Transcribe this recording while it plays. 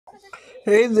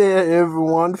Hey there,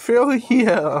 everyone. Phil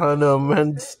here on a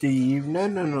Wednesday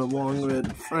evening and along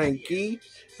with Frankie.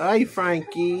 Hi,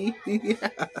 Frankie. Yeah,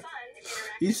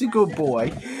 he's a good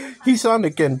boy. He's on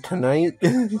again tonight.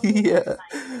 Yeah.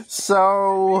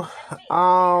 So,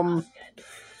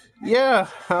 yeah,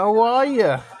 how are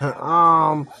you?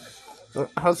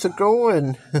 How's it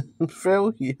going,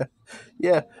 Phil?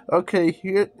 Yeah. Okay.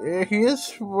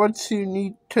 Here's what you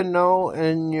need to know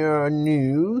in your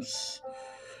news.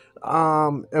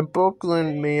 A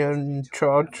Brooklyn man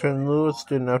charged in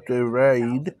Lewiston after a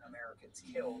raid.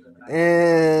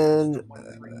 And,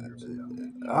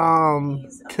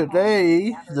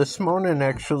 today, this morning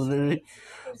actually,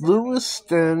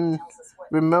 Lewiston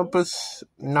remembers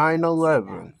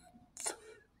 9/11.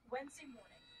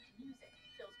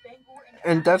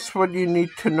 And that's what you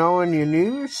need to know in your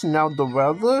news. Now the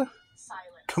weather.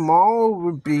 Tomorrow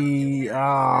would be,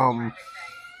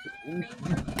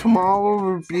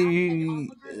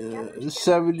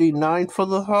 79 for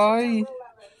the high,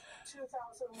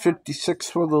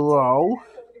 56 for the low.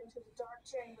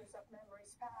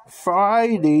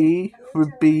 Friday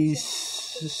would be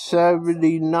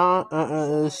 79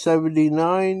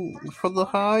 for the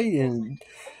high and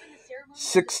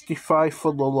 65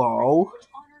 for the low.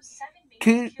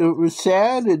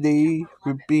 Saturday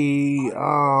would be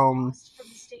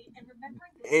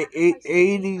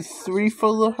 83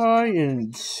 for the high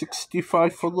and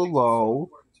 65 for the low.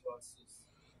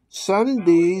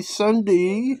 Sunday fun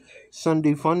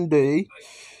day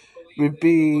would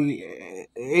be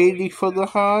 80 for the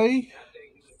high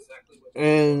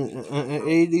and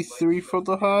 83 for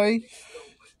the high,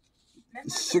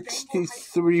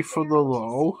 63 for the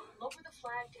low.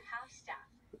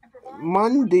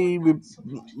 Monday would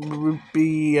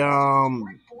be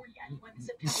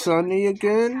sunny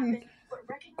again,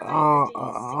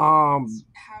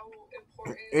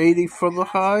 80 for the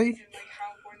high,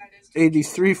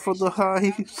 83 for the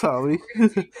high, sorry,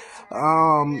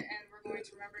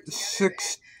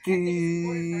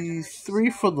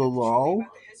 63 for the low.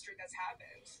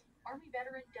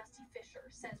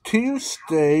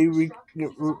 Tuesday, we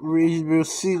will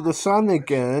see the sun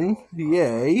again,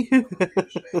 yay.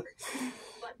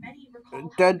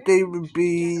 That day would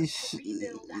be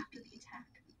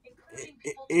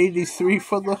 83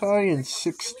 for the high and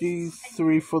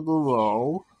 63 for the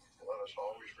low.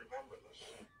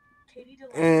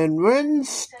 And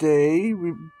Wednesday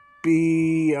would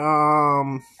be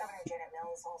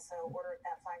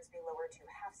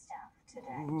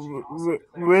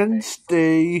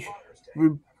Wednesday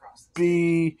would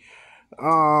be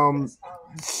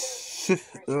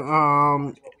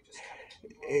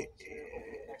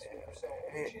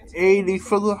 80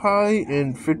 for the high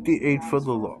and 58 for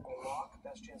the low.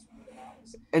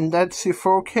 And that's your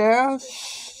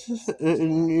forecast,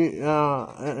 news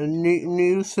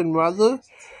and weather.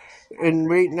 And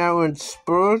right now in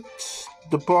sports,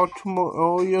 the Baltimore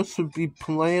Orioles will be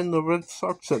playing the Red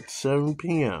Sox at 7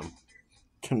 p.m.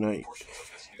 tonight.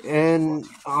 And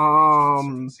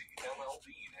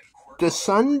the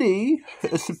Sunday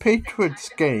is the Patriots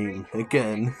game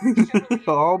again.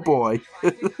 Oh boy.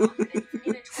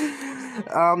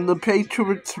 The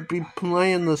Patriots will be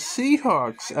playing the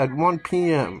Seahawks at 1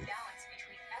 p.m.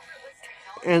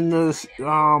 And the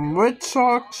Red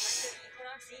Sox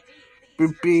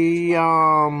would be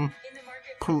I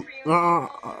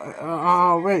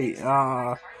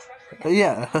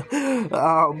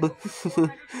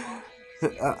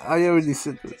already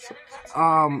said this.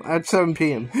 At 7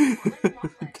 p.m.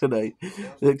 tonight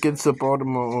against the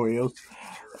Baltimore Orioles.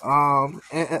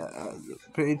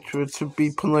 Patriots will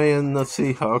be playing the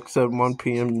Seahawks at 1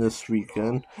 p.m. this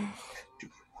weekend.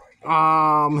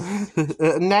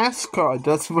 NASCAR,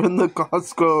 that's when the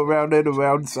cars go around and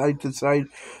around, side to side,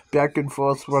 back and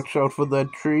forth. Watch out for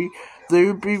that tree. They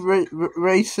will be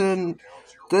racing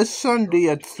this Sunday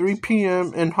at 3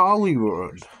 p.m. in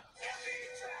Hollywood.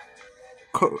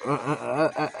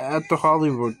 At the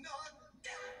Hollywood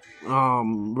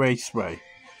raceway.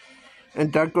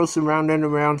 And that goes around and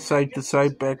around, side to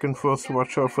side, back and forth.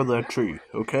 Watch out for that tree,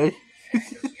 okay?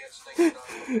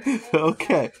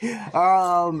 Okay.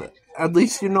 At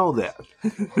least you know that.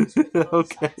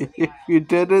 Okay. If you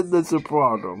didn't, there's a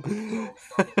problem.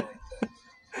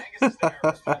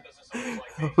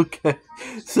 Okay.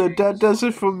 So that does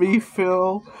it for me,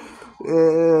 Phil.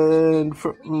 And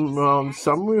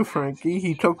somewhere Frankie,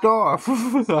 he took off.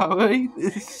 Alright?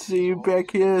 See you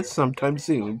back here sometime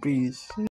soon. Peace.